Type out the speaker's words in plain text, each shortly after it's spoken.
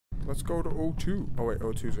Let's go to O2. Oh wait,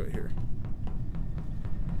 O2's right here.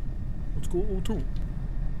 Let's go O2.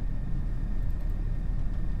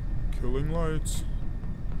 Killing lights.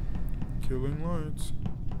 Killing lights.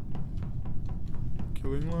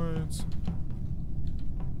 Killing lights.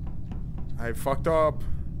 I fucked up.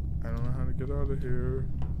 I don't know how to get out of here.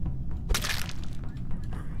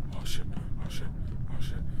 Oh shit. Oh shit. Oh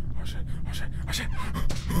shit. Oh shit. Oh shit. Oh shit.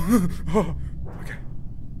 Oh, okay.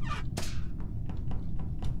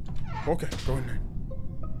 Okay, go in there.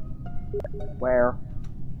 Where?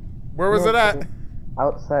 Where was it at?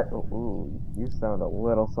 Outside. Ooh, you sound a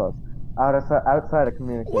little sus. Outside of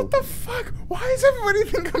communication. What the fuck? Why does everybody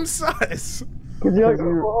think I'm sus? Because you're like,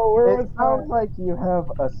 oh, where was that? It sounds like you have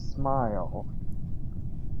a smile.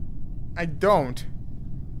 I don't.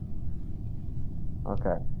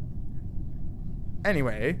 Okay.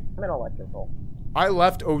 Anyway. I'm in electrical. I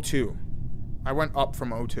left O2. I went up from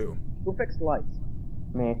O2. Who fixed lights?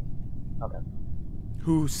 Me. Okay.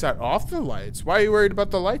 Who set off the lights? Why are you worried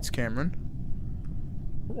about the lights, Cameron?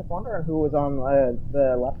 I'm just wondering who was on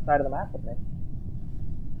the left side of the map with me.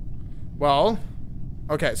 Well,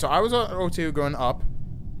 okay, so I was on O2 going up.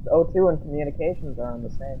 The O2 and communications are on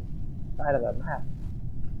the same side of the map.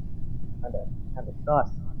 Kinda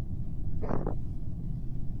sus.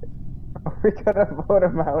 We gotta vote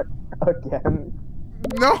him out again.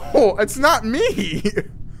 No, it's not me!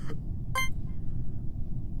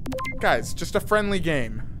 Guys, just a friendly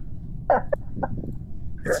game.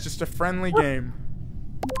 It's just a friendly game.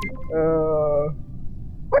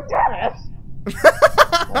 What Dennis?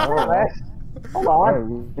 Hold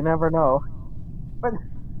on. You never know. But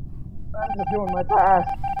I'm just doing my task.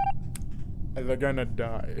 They're gonna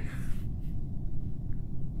die.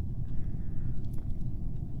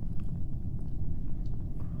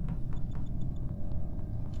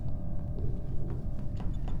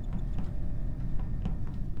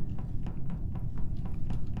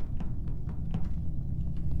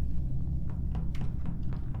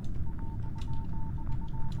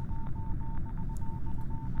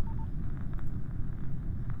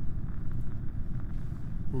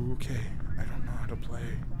 Okay, I don't know how to play.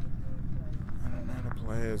 I don't know how to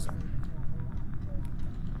play as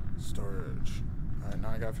storage. Alright, now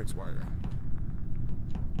I gotta fix wiring.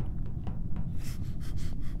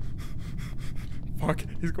 Fuck,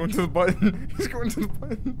 he's going to the button. He's going to the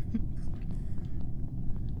button.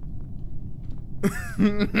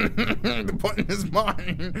 The button is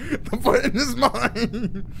mine. The button is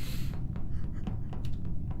mine.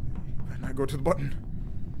 And I go to the button.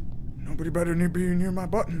 Nobody better be near my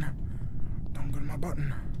button. Don't go to my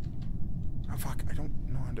button. Oh fuck, I don't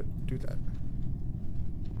know how to do that.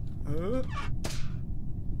 Oh.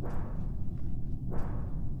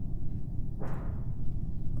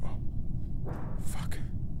 Fuck.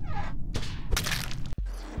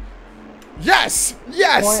 Yes!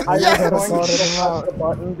 Yes! I Yes! was going to press the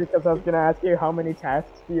button because I was going to ask you how many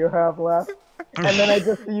tasks do you have left. And then I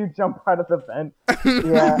just see you jump out of the vent.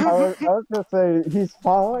 Yeah, I was gonna say, he's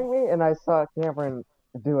following me, and I saw Cameron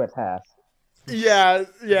do a task. Yeah.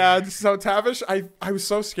 So Tavish, I was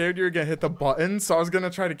so scared you were gonna hit the button, so I was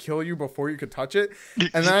gonna try to kill you before you could touch it,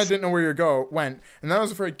 and then I didn't know where you went, and then I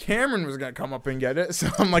was afraid Cameron was gonna come up and get it, so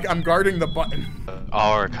I'm guarding the button.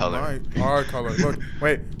 Our color. Our color. Look,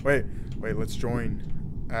 wait. Let's join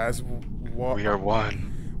as what? We are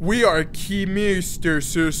one. We are Mr.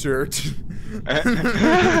 Susert. Yeah.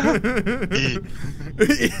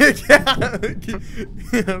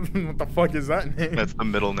 What the fuck is that name? That's the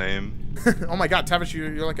middle name. Oh my god, Tavish,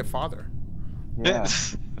 you're like a father. Yeah.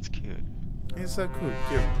 That's cute. He's so cool,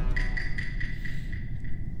 cute.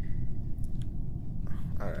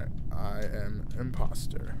 Alright, I am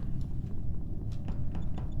imposter.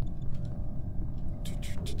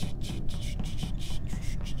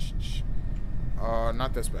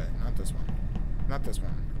 Not this way, not this one. Not this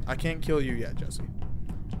one. I can't kill you yet, Jesse.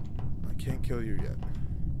 I can't kill you yet.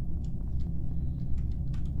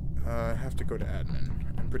 I have to go to admin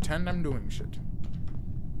and pretend I'm doing shit.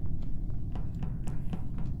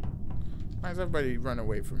 Why does everybody run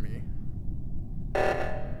away from me?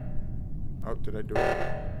 Oh, did I do it?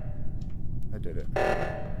 I did it.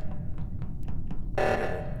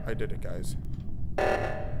 I did it, guys.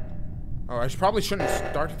 Oh, I probably shouldn't have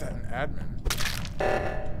started that in admin.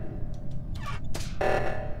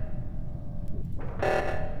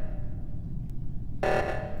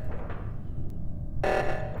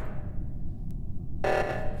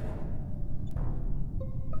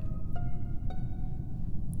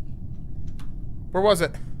 Where was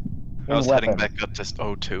it? I was heading back up to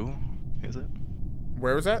O2, is it?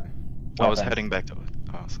 Where was that? I was heading back to...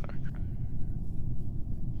 Oh, sorry.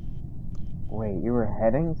 Wait, you were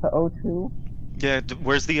heading to O2? Yeah,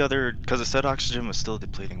 where's the other? Because it said oxygen was still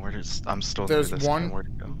depleting. Where does? I'm still near There's this one. guy. Where'd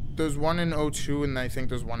it go? There's one in O2, and I think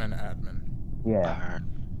there's one in admin. Yeah. Alright.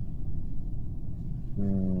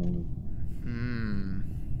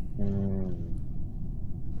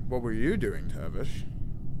 What were you doing, Tavish?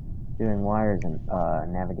 Doing wires and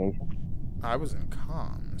navigation. I was in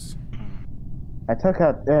comms. I took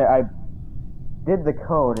out. I did the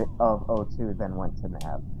code of O2, then went to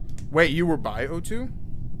nav. Wait, you were by O2?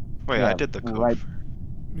 Wait, Yeah, I did the code. right.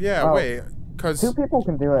 Yeah, Oh. wait, cause 2 people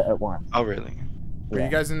can do it at once. Oh, really? were you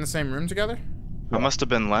guys in the same room together? I must have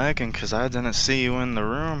been lagging because I didn't see you in the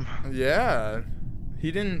room. Yeah,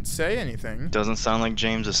 he didn't say anything. Doesn't sound like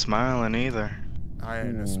James is smiling either. I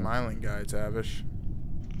ain't a smiling guy, Tavish.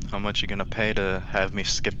 How much you gonna pay to have me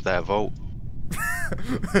skip that vote?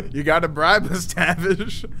 You gotta bribe us,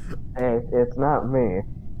 Tavish. Hey, it's not me.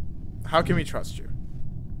 How can we trust you?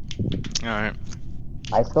 Alright.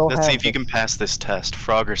 I still Let's have see if you can pass this test.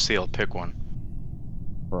 Frog or seal, pick one.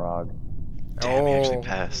 frog. Damn, he actually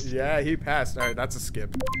passed. Yeah, he passed. Alright, that's a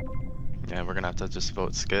skip. Yeah, we're gonna have to just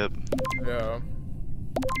vote skip. Yeah.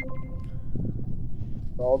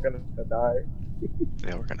 We're all gonna die.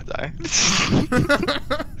 Yeah, we're gonna die.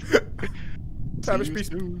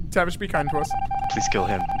 Tavish, be kind to us. Please kill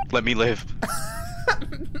him. Let me live.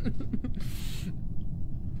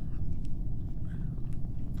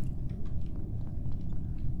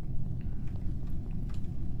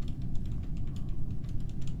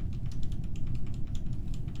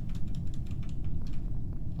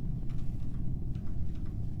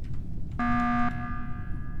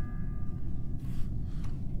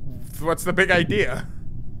 What's the big idea?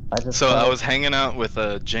 So I was hanging out with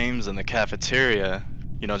James in the cafeteria,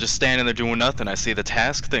 you know, just standing there doing nothing. I see the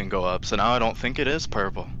task thing go up, so now I don't think it is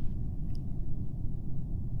purple.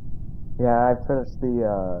 Yeah, I finished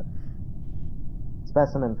the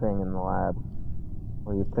specimen thing in the lab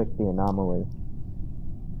where you pick the anomaly.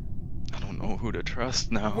 I don't know who to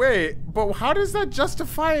trust now. Wait, but how does that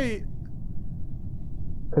justify?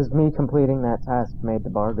 Because me completing that task made the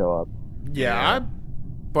bar go up. Yeah,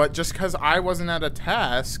 but just because I wasn't at a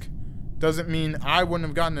task doesn't mean I wouldn't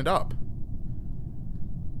have gotten it up.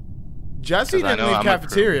 Jesse didn't leave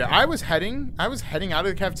cafeteria. I was heading out of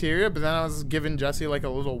the cafeteria, but then I was giving Jesse like a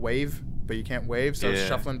little wave, but you can't wave, so I was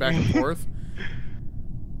shuffling back and forth.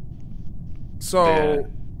 So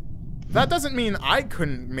that doesn't mean I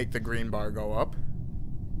couldn't make the green bar go up.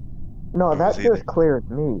 No, that just cleared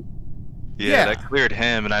me. Yeah, that cleared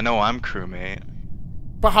him, and I know I'm crewmate.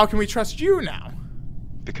 But how can we trust you now?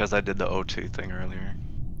 Because I did the O2 thing earlier.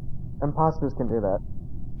 Imposters can do that.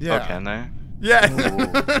 Yeah. Oh, can they? Yeah.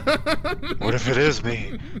 What if it is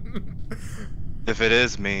me? If it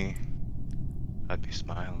is me, I'd be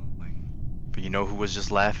smiling. But you know who was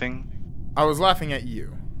just laughing? I was laughing at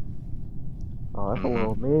you. Oh, that's a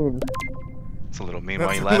little mean. It's a little mean.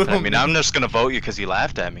 Why you laughing at me? Now I'm just gonna vote you because you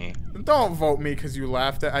laughed at me. Don't vote me because you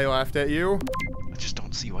laughed at. I laughed at you. I just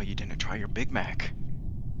don't see why you didn't try your Big Mac.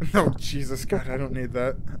 No, Jesus God, I don't need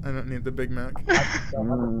that. I don't need the Big Mac. I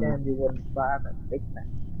don't understand you wouldn't buy a Big Mac.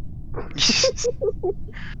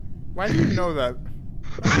 Why do you know that?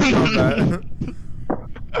 Why do you know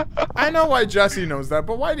that? I know why Jesse knows that,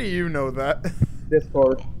 but why do you know that?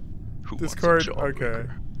 Discord. Discord? Okay.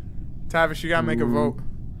 Tavish, you gotta make a vote.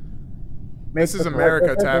 This is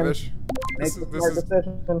America, Tavish. This is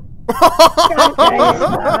decision.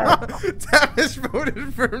 Tavish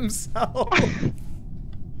voted for himself.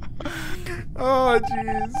 Oh,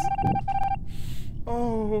 jeez.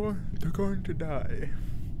 Oh, they're going to die.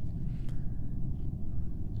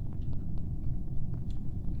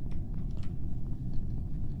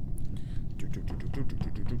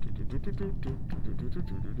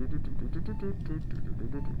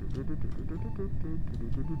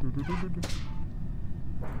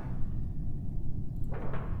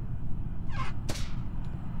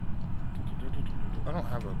 I don't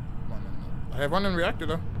have one in. I have one in reactor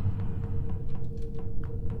though.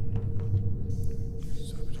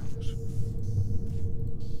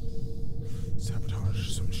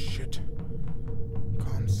 Sabotage some shit.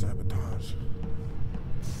 Calm sabotage.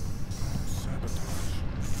 Sabotaged.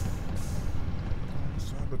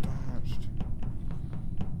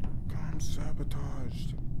 Calm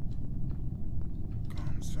sabotaged.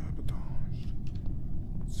 Calm sabotaged.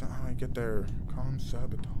 That's not how I get there. Calm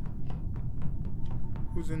sabotage.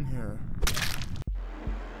 Who's in here?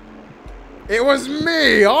 It was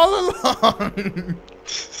me all along.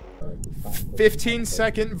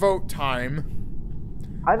 15-second vote time.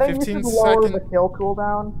 I think you should lower the kill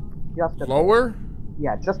cooldown. Just a lower?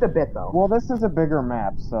 Yeah, just a bit though. Well, this is a bigger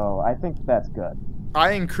map, so I think that's good.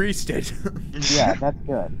 I increased it. Yeah, that's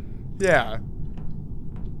good. Yeah.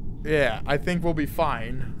 Yeah, I think we'll be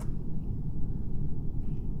fine.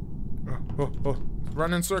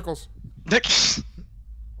 Run in circles.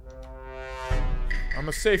 I'm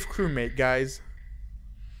a safe crewmate, guys.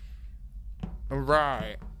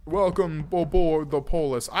 Alright. Welcome aboard the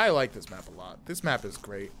Polis. I like this map a lot. This map is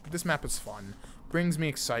great. This map is fun. Brings me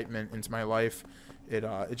excitement into my life. It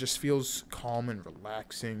just feels calm and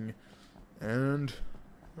relaxing. And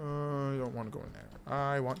I don't want to go in there.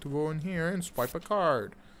 I want to go in here and swipe a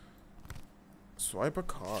card. Swipe a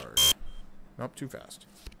card. Nope, too fast.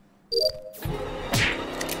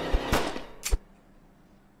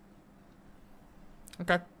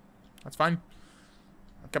 Okay. That's fine.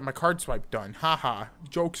 I got my card swipe done. Haha.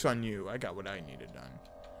 Joke's on you. I got what I needed done.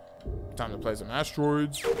 Time to play some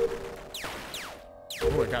asteroids.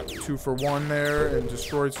 Oh, I got 2 for 1 there, and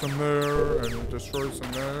destroyed some there, and destroyed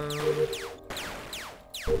some there.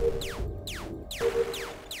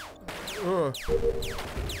 Ugh.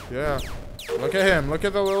 Yeah. Look at him. Look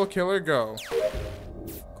at the little killer go.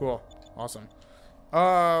 Cool. Awesome.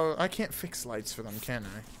 I can't fix lights for them, can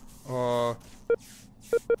I?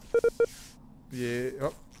 Yeah.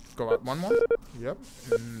 Oh, go up 1 more. Yep.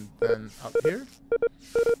 And then up here.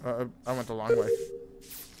 I went the long way.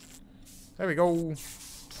 There we go.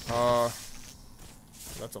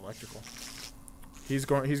 That's electrical. He's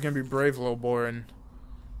gonna be brave, little boy, and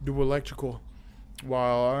do electrical,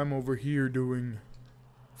 while I'm over here doing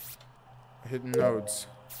hitting nodes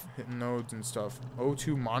and stuff.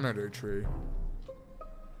 O2 monitor tree.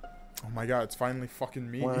 Oh my god, it's finally fucking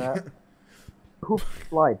me. Who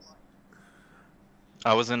lights?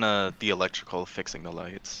 I was in the electrical fixing the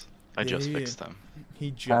lights. I just fixed them.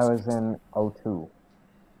 I was in O2.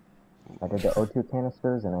 I did the O2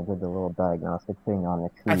 canisters and I did the little diagnostic thing on the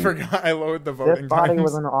tree. I forgot I lowered the voting This body times.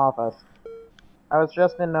 was in the office. I was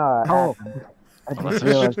just in Oh. I Oh, just that's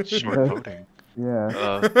realized. short voting.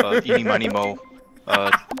 Yeah. Eeny, money, mo. Oh.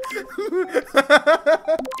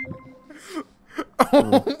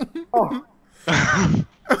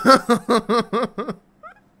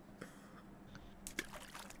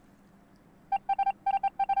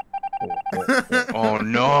 Oh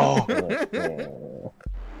no!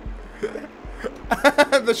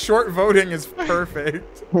 The short voting is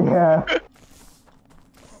perfect. Yeah.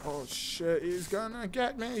 Oh shit, he's gonna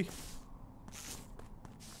get me.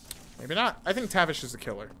 Maybe not. I think Tavish is the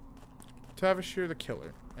killer. Tavish, you're the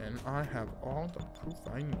killer. And I have all the proof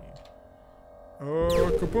I need.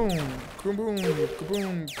 Oh, kaboom, kaboom,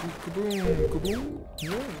 kaboom, kaboom, kaboom.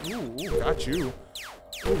 Yeah, ooh, got you.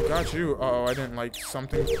 Ooh, got you. Uh oh, I didn't like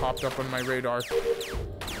something popped up on my radar.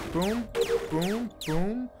 Boom, boom,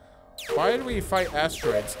 boom. Why do we fight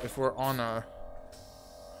asteroids if we're on a...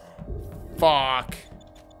 Fuck.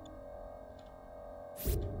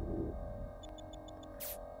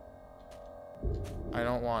 I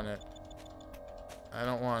don't want it. I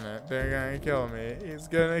don't want it. They're gonna kill me. He's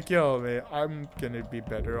gonna kill me. I'm gonna be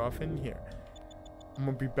better off in here. I'm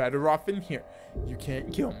gonna be better off in here. You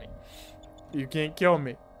can't kill me. You can't kill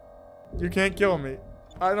me. You can't kill me.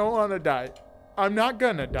 I don't want to die. I'm not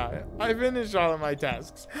gonna die. I finished all of my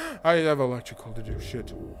tasks. I have electrical to do.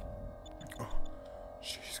 Shit. Oh,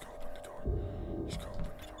 shit. He's gonna open the door. He's gonna open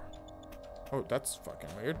the door. Oh, that's fucking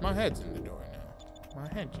weird. My head's in the door now. My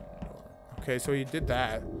head's in the door. Okay, so he did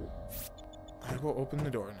that. I will open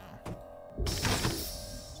the door now.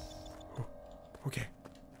 Oh, okay.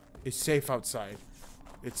 It's safe outside.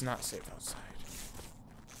 It's not safe outside.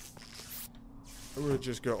 We're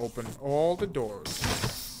just gonna open all the doors.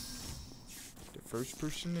 The first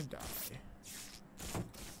person to die.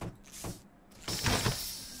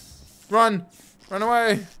 Run! Run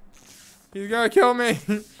away! He's gonna kill me!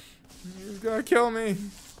 He's gonna kill me!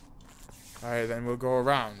 Alright, then we'll go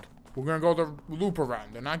around. We're gonna go the loop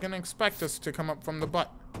around. They're not gonna expect us to come up from the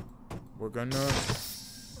butt. We're gonna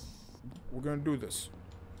do this.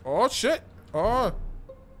 Oh shit! Oh!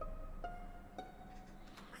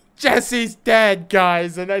 Jesse's dead,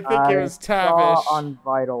 guys, and I think it was Tavish. I saw on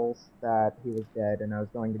Vitals that he was dead, and I was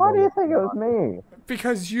going to. Why do you think it was me?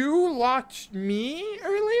 Because you locked me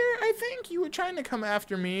earlier, I think? You were trying to come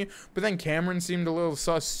after me, but then Cameron seemed a little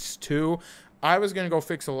sus, too. I was going to go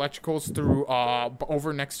fix electricals through,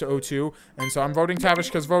 over next to O2, and so I'm voting Tavish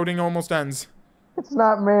because voting almost ends. It's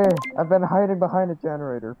not me. I've been hiding behind a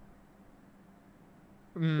generator.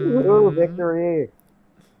 Ooh, victory.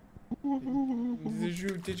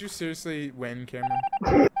 Did you seriously win, Cameron?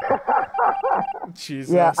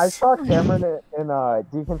 Jesus. Yeah, I saw Cameron in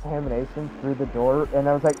decontamination through the door, and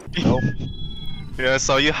I was like, nope. Yeah, I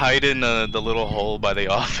saw you hide in the little hole by the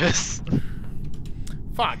office.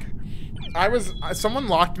 Fuck. Someone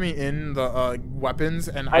locked me in the weapons,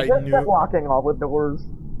 and I just knew. kept locking all the doors.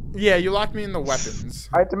 Yeah, you locked me in the weapons.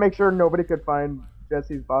 I had to make sure nobody could find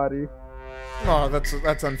Jesse's body. Oh,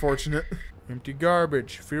 that's unfortunate. Empty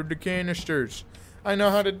garbage. Fill the canisters. I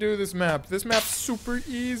know how to do this map. This map's super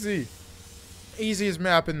easy. Easiest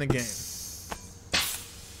map in the game.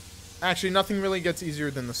 Actually, nothing really gets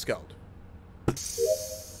easier than the Scout.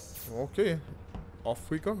 Okay, off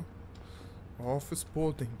we go. Office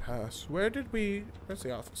boarding pass. Where's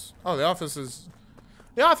the office? Oh, the office is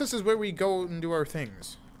where we go and do our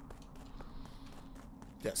things.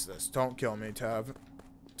 Yes, don't kill me, Tav.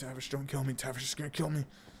 Tavish, don't kill me. Tavish is gonna kill me.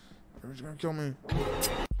 Tavish is gonna kill me.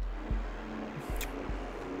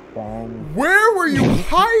 Dang. Where were you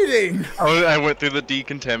hiding? I went through the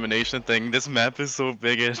decontamination thing. This map is so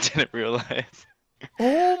big, I didn't realize.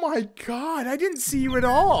 Oh my god, I didn't see you at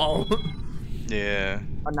all. Yeah.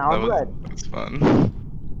 Oh, now I'm red. That's fun.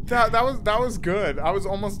 That was good. I was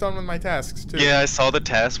almost done with my tasks too. Yeah, I saw the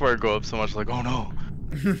taskbar go up so much, like, oh no.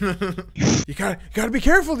 you gotta be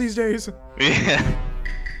careful these days. Yeah.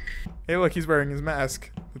 Hey, look, he's wearing his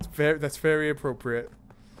mask. That's very appropriate.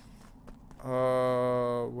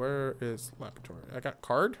 Where is laboratory? I got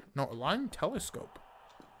card? No, align telescope.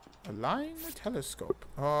 Align the telescope.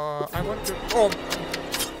 I want to. Oh.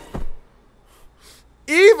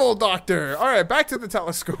 Evil Doctor! Alright, back to the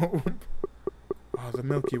telescope. Oh, the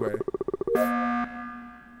Milky Way.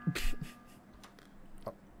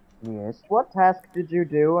 Yes. What task did you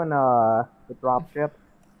do in the dropship?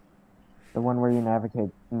 The one where you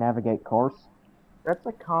navigate course? That's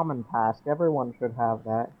a common task. Everyone should have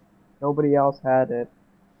that. Nobody else had it.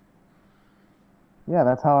 Yeah,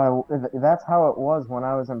 that's how it was when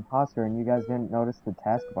I was imposter and you guys didn't notice the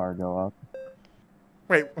taskbar go up.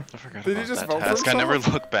 Wait, I forgot did he about just that vote task. for I himself? never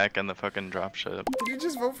looked back on the fucking dropship. Did he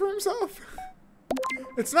just vote for himself?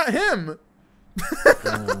 It's not him.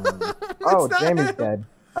 Oh, not Jamie's him. dead.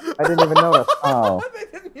 I didn't even notice. Oh. They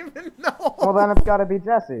didn't even know. Well, then it's gotta be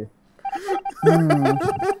Jesse. Hit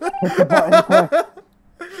the button quick.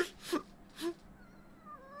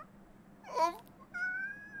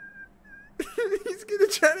 He's gonna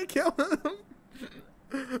try to kill him.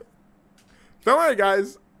 Don't worry,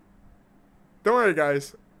 guys. Don't worry,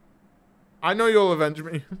 guys. I know you'll avenge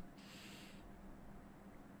me.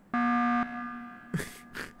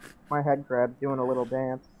 My head crab's doing a little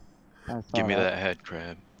dance. Give me that head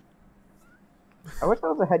crab. I wish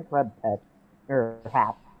there was a head crab pet. Or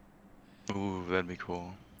hat. Ooh, that'd be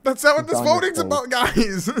cool. That's not what It's this on your voting's face. about,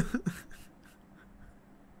 guys.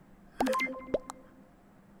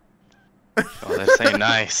 Oh, that's saying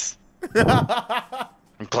nice.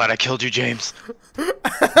 I'm glad I killed you, James. I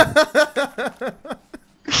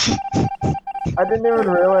didn't even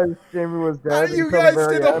realize Jamie was dead. You until guys the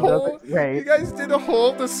very did a end. I was whole. like, wait. You guys did a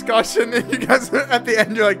whole discussion, and you guys at the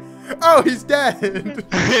end you're like, "Oh, he's dead."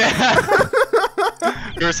 Yeah.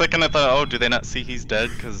 For a second I thought, oh, do they not see he's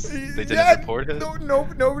dead because they didn't report it? No,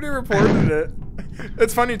 nobody reported it.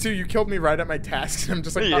 It's funny too. You killed me right at my task, and I'm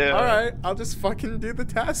just like, Yeah. all right, I'll just fucking do the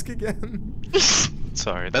task again.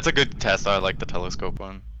 Sorry, that's a good test. I like the telescope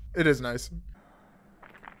one. It is nice.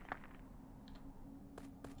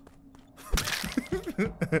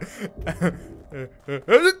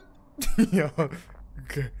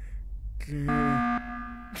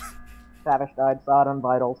 Tavish died, saw it on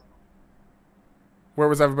Vitals. Where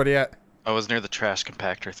was everybody at? I was near the trash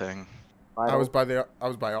compactor thing. I was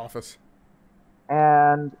by office.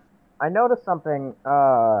 And I noticed something.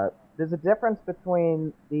 There's a difference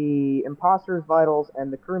between the imposter's vitals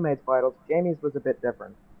and the crewmate's vitals. Jamie's was a bit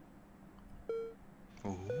different.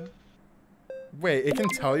 Ooh. Wait, it can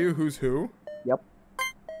tell you who's who? Yep.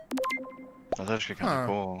 That's actually kind of Huh.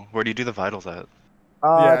 cool. Where do you do the vitals at? It's in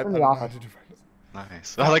I the don't know how office. to do vitals.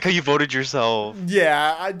 Nice. I like how you voted yourself.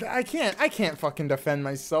 Yeah, I can't fucking defend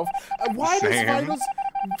myself. Why Same. does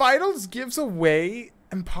Vitals gives away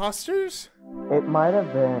imposters? It might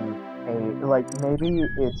have been maybe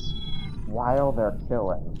it's while they're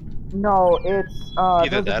killing. No, it's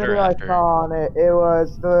Either there's that a or video I after. saw on it. It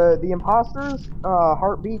was the imposter's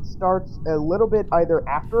heartbeat starts a little bit either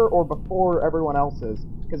after or before everyone else's,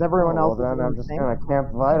 because everyone else is I'm in just the gonna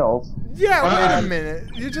camp vitals. Yeah, wait What? a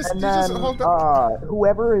minute. You just And then hold up.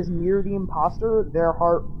 whoever is near the imposter, their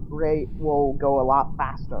heart rate will go a lot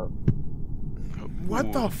faster. What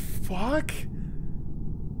Ooh. the fuck?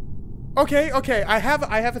 Okay, I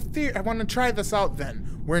have a theory. I want to try this out then.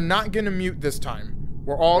 We're not gonna mute this time.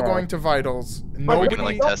 We're all Yeah. going to vitals. Are we Nobody. gonna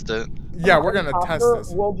like test it? Yeah, we're gonna test Imposter, this.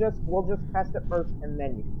 We'll just test it first, and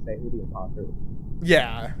then you can say who the imposter is.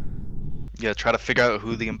 Yeah. Yeah, try to figure out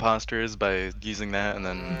who the imposter is by using that, and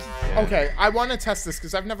then. Yeah. Okay, I want to test this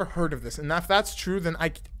because I've never heard of this, and if that's true, then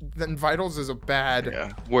Vitals is a bad.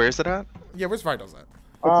 Yeah. Where is it at? Yeah, where's Vitals at? It's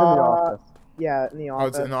in the office. Yeah, in the Oh,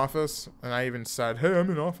 office. it's in office, and I even said, "Hey, I'm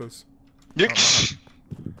in office," because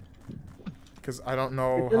I don't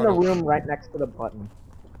know. It's in the room right next to the button.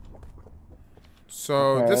 So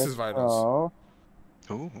Okay, this is Vitals.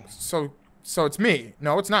 Ooh. So it's me.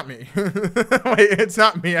 No, it's not me. Wait, it's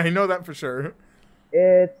not me. I know that for sure.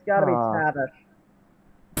 It's gotta be Tavish.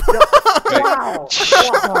 Wow!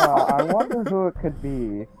 I wonder who it could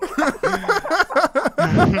be.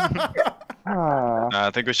 I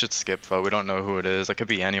think we should skip though. We don't know who it is. It could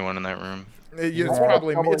be anyone in that room. It's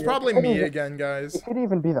probably me. It's probably me again, guys. It could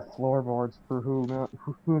even be the floorboards for who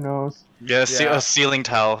knows. Yeah, a ceiling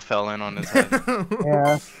tile fell in on his head.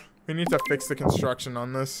 Yeah. We need to fix the construction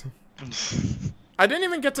on this. I didn't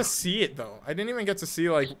even get to see it though. I didn't even get to see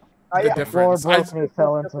like the difference. Floor broke and he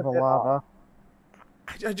fell into the lava.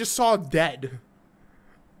 I just saw dead.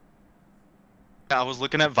 I was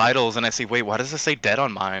looking at vitals and I see, wait, why does it say dead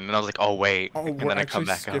on mine? And I was like, oh wait. Oh, and we're then I come actually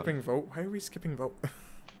back skipping vote. Why are we skipping vote?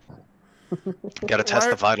 Gotta test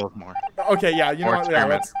the vitals more. Okay, yeah, you know what? Yeah,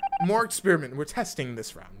 Experiment. more experiment. We're testing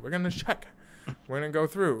this round. We're gonna check. We're gonna go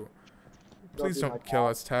through. Please don't kill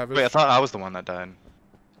us, Tavish. Wait, I thought I was the one that died.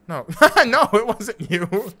 No, no, it wasn't you.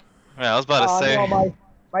 Yeah, I was about to say. No,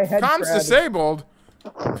 my head Comms crab. disabled.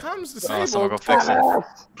 Comms disabled. Someone go fix it.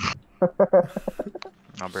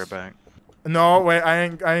 I'll be right back. No, wait, I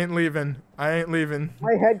ain't leaving. I ain't leaving.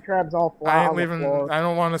 My head crab's all flat. I ain't on the leaving. floor. I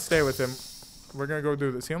don't want to stay with him. We're gonna go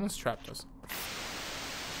do this. He almost trapped us.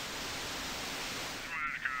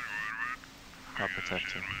 I'll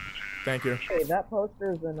protect you. Thank you. Hey, that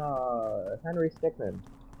poster's in Henry Stickmin.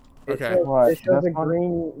 Okay. It shows a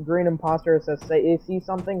green imposter. It says see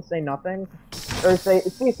something, say nothing, or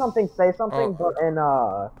see something, say something. Oh. But in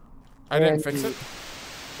I didn't fix it.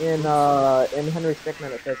 In Henry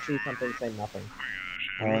Stickmin it says see something, say nothing.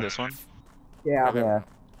 This one? Yeah. Okay. Yeah.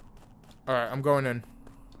 All right, I'm going in.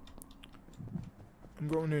 I'm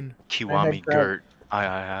going in. Kiwami Gert.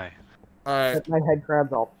 Aye. All right. My head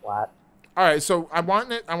crab's all flat. All right. So I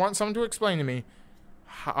want someone to explain to me.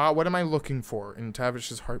 What am I looking for in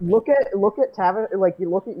Tavish's heartbeat? Look at Tavish. Like you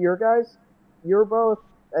look at your guys. You're both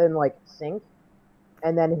in like sync,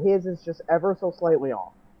 and then his is just ever so slightly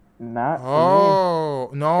off. Not for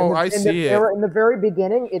Oh no, I see it. In the very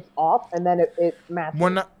beginning, it's off, and then it matches.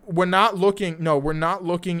 We're not looking. No, we're not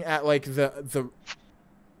looking at like the.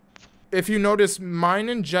 If you notice, mine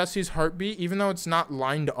and Jesse's heartbeat, even though it's not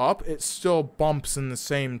lined up, it still bumps in the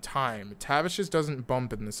same time. Tavish's doesn't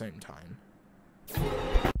bump in the same time.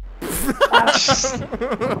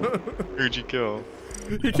 Who'd you kill?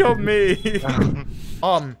 He killed me.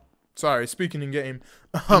 Sorry. Speaking in game.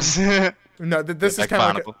 No, this is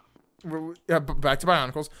kind of like yeah. Back to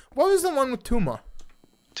Bionicles. What was the one with Tuma?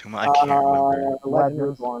 Tuma, I can't remember. Legend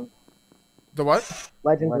Reborn. The what?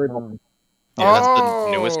 Legend Reborn. Yeah, that's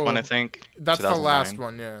the newest one, I think. That's the last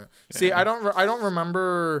one. Yeah. See, I don't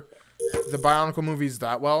remember the Bionicle movies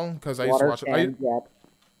that well because I used to watch it.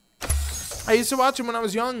 I used to watch them when I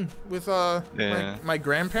was young with my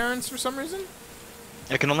grandparents for some reason.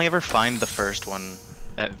 I can only ever find the first one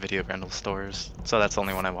at video rental stores, so that's the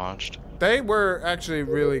only one I watched. They were actually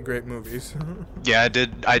really great movies. Yeah,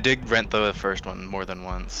 I did rent the first one more than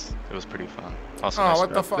once. It was pretty fun. Also, Oh, nice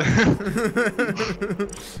what the stuff. fuck?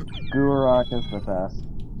 Gurok is the best.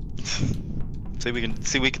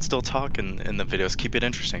 See, we can still talk in the videos. Keep it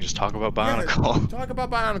interesting. Just talk about Bionicle. Talk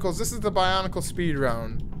about Bionicles. This is the Bionicle speed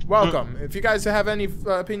round. Welcome. If you guys have any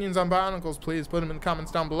opinions on Bionicles, please put them in the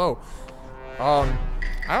comments down below. I don't know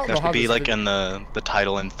That how should be this like in the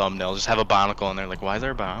title and thumbnail. Just have a Bionicle in there. Like, why is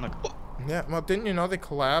there a Bionicle? Yeah, well, didn't you know they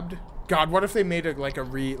collabed? God, what if they made it like a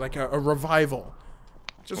revival?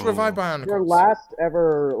 Just revive Bionicles. Your last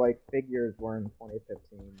ever like figures were in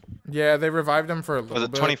 2015. Yeah, they revived them for a little Was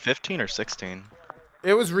it bit. 2015 or 16?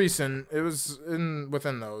 It was recent. It was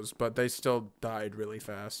within those, but they still died really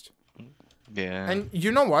fast. Yeah. And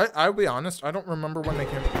you know what? I'll be honest. I don't remember when they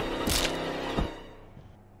came.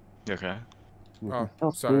 Okay. You Oh, can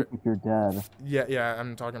still sorry. speak if you're dead. Yeah.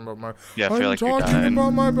 I'm talking about my. Yeah, I feel like you're I'm talking dying.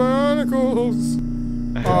 about my Bionicles.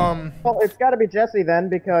 Well, it's got to be Jesse then,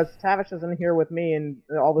 because Tavish isn't here with me, and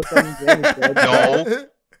all of a sudden Jamie's dead. No.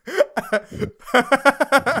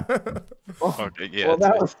 Well, Okay, yeah. well,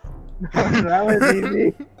 that was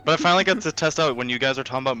easy. But I finally got to test out when you guys were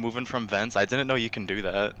talking about moving from vents. I didn't know you can do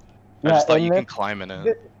that. I Yeah, just thought and you can this- climb in it.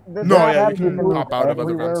 This No, guy yeah, has you can to move pop out of other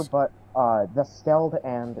everywhere, vents. but the Skeld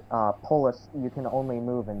and Polis, you can only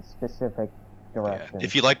move in specific Yeah. directions.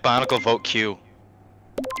 If you like Bionicle, vote Q.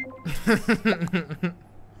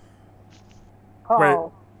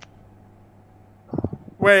 Oh,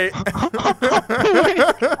 Wait. I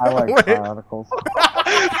like Wait. Bionicles.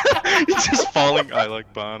 He's just falling. I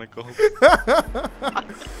like Bionicles.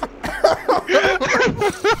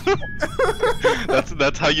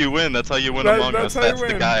 That's how you win. That's how you win Among Us. how you That's the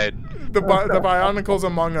win. guide. The Bionicles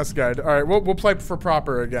Among Us guide. All right, we'll play for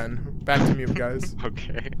proper again. Back to me, guys.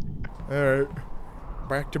 Okay. All right,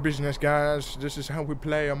 back to business, guys. This is how we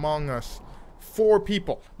play Among Us. 4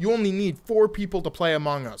 people. You only need 4 people to play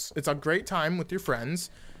Among Us. It's a great time with your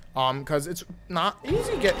friends, because it's not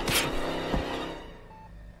easy to get.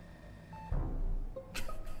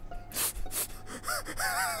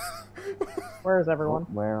 where is everyone?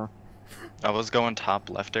 Where? I was going top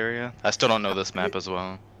left area. I still don't know this map as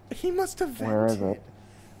well. He must have vented. Where is it?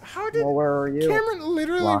 How did Well, where are you? Cameron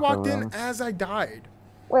literally Locker walked in room. as I died?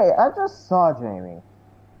 Wait, I just saw Jamie.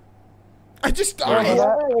 I just Where died. was it?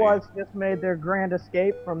 Whoever it was just made their grand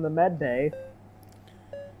escape from the med bay.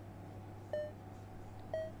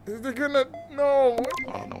 They're gonna no.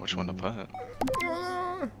 I don't know which one to put.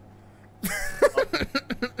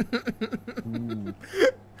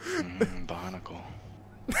 Bionicle.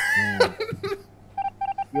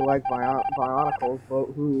 You like Bionicles,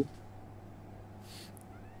 vote who?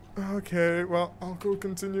 Okay, well, I'll go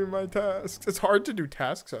continue my tasks. It's hard to do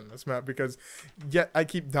tasks on this map because yet I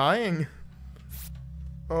keep dying.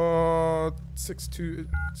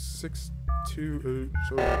 62872.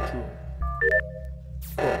 So true.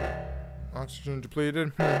 Cool. Oxygen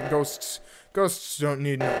depleted. Ghosts don't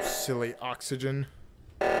need no silly oxygen.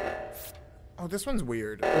 Oh, this one's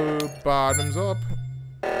weird. Bottoms up.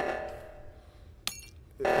 I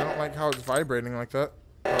don't like how it's vibrating like that.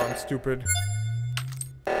 Oh, I'm stupid.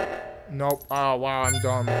 Nope. Oh, wow, I'm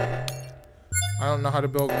dumb. I don't know how to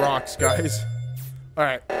build rocks, guys.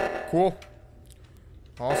 Alright. Cool.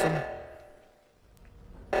 Awesome.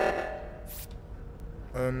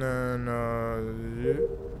 And then, yeah.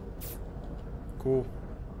 Cool.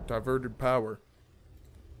 Diverted power.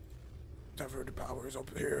 Diverted power is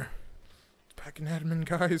up here. Packing admin,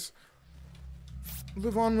 guys.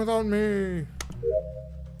 Live on without me.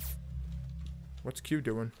 What's Q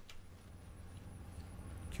doing?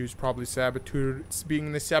 Q's probably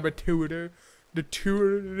being the saboteur, the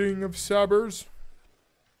tutoring of sabbers.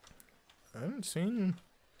 I haven't seen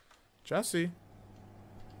Jesse.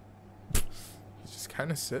 He's just kind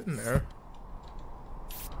of sitting there,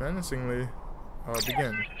 menacingly.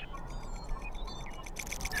 Begin.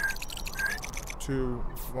 2,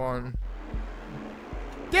 1.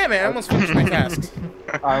 Damn it! I almost finished my tasks.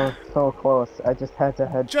 I was so close. I just had to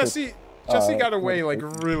head. Jesse got away like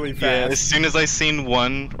really Yeah, as fast. soon as I seen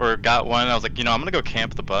one or got one, I was like, you know, I'm gonna go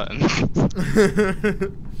camp the button.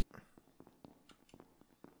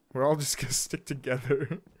 We're all just gonna stick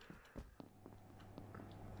together.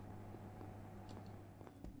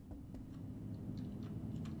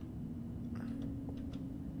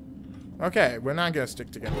 Okay, we're not gonna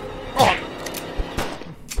stick together. Oh!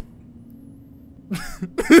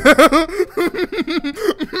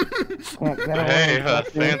 Can't get away, Hey,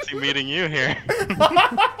 Jesse. fancy meeting you here.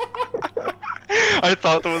 I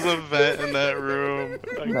thought there was a vent in that room.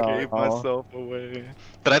 I No. gave myself away.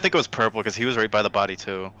 But I think it was purple because he was right by the body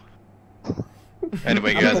too.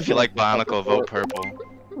 Anyway, guys, if you like Bionicle, vote purple.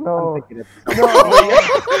 No. I'm thinking it's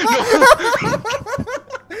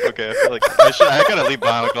Okay, I feel like I gotta leave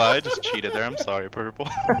Bionicle. I just cheated there. I'm sorry, purple.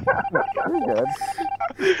 You're good.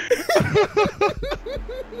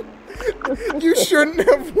 You shouldn't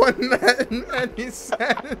have won that in any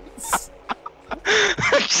sense.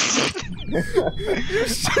 You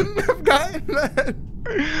shouldn't have gotten that.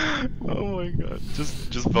 Oh my god.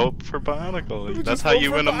 Just vote for Bionicle. That's Just how vote you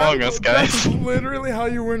for win Among Bionicle. Us, guys. That's literally how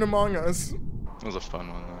you win Among Us. It was a fun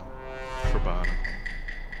one though. For Bionicle.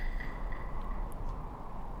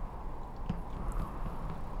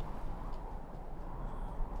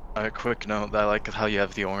 Alright, quick note, I like how you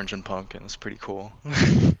have the orange and pumpkin. It's pretty cool.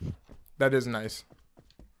 That is nice.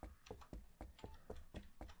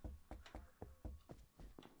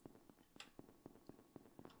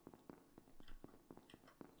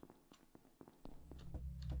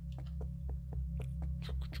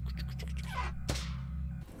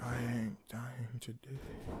 I ain't dying today.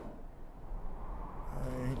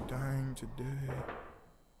 I ain't dying today.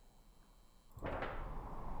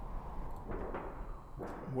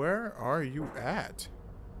 Where are you at?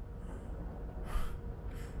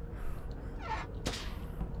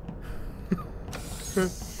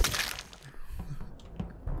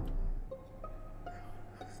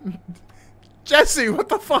 Jesse, what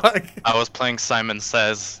the fuck? I was playing Simon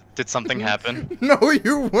Says, Did something happen? No,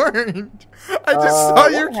 you weren't. I just saw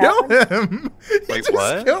you kill him. Wait, you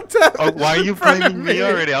what? Killed Tavish Oh, why are you in front of blaming me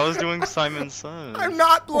already? I was doing Simon Says. I'm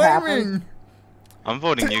not blaming. I'm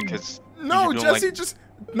voting you because. No, Jesse just.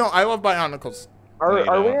 No, I love Bionicles. Are we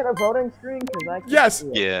in a voting screen? Cause I can't Yes. see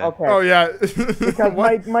it. Yeah. Okay. Oh yeah.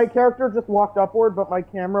 Because my character just walked upward, but my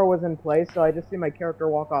camera was in place, so I just see my character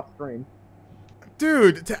walk off screen.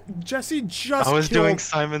 Dude, Jesse just. I was killed... doing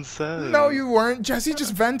Simon Says. No, you weren't. Jesse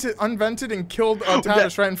just unvented and killed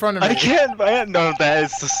Tavish right in front of me. I can't. No, that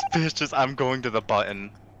is suspicious. I'm going to the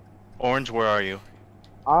button. Orange, where are you?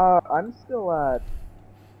 I'm still at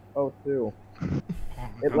 02.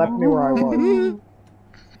 It left me where I was.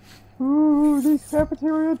 Ooh, these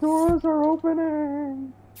cafeteria doors are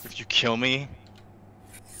opening. If you kill me,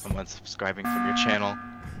 I'm unsubscribing from your channel.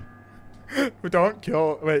 Don't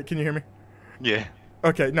kill. Wait, can you hear me? Yeah.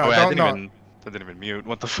 Okay, no, Oh, wait, don't. I didn't even mute.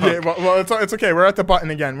 What the fuck? Yeah, well, it's okay. We're at the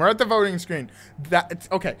button again. We're at the voting screen.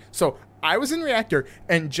 Okay. So I was in reactor,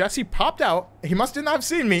 and Jesse popped out. He must have not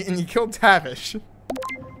seen me, and he killed Tavish.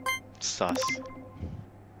 Sus.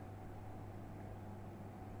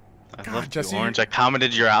 I God, love Jesse, you, Orange. I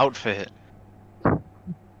commented your outfit.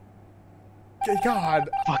 God.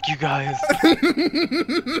 Fuck you guys.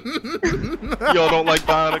 Y'all don't like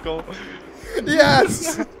Bionicle.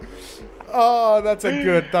 Yes. Oh, that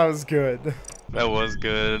was good. That was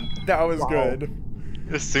good. That was good.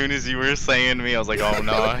 As soon as you were saying me, I was like, oh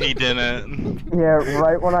no, he didn't. Yeah,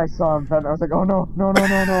 right when I saw him, I was like, oh no.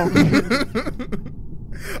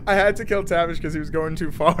 I had to kill Tavish because he was going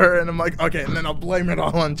too far, and I'm like, okay, and then I'll blame it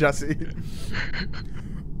all on Jesse.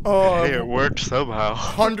 Oh, Hey, it worked somehow.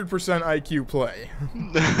 100% IQ play.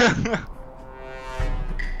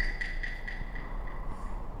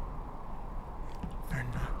 They're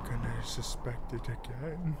not gonna suspect it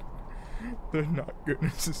again. They're not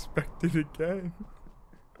gonna suspect it again.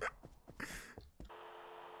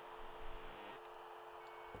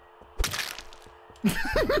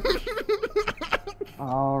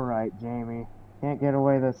 Alright, Jamie. Can't get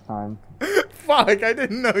away this time. Fuck, I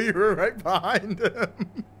didn't know you were right behind him.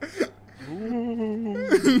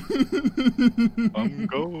 I'm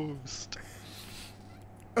Ghost.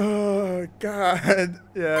 Oh, God.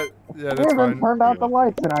 Yeah, that's I even fine. turned out the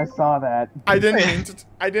lights and I saw that. I didn't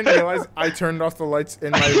realize I turned off the lights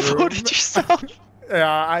in my You room. voted yourself.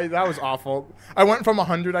 Yeah, that was awful. I went from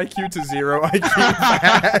 100 IQ to 0 IQ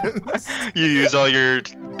fast. You use all your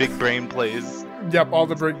big brain plays. Yep, all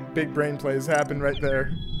the big brain plays happened right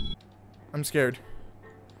there. I'm scared.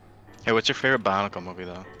 Hey, what's your favorite Bionicle movie,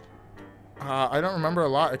 though? I don't remember a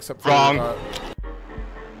lot except for... Wrong.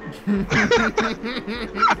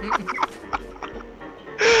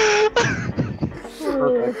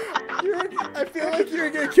 Perfect. I feel like you're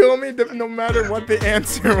gonna kill me no matter what the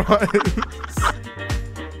answer was.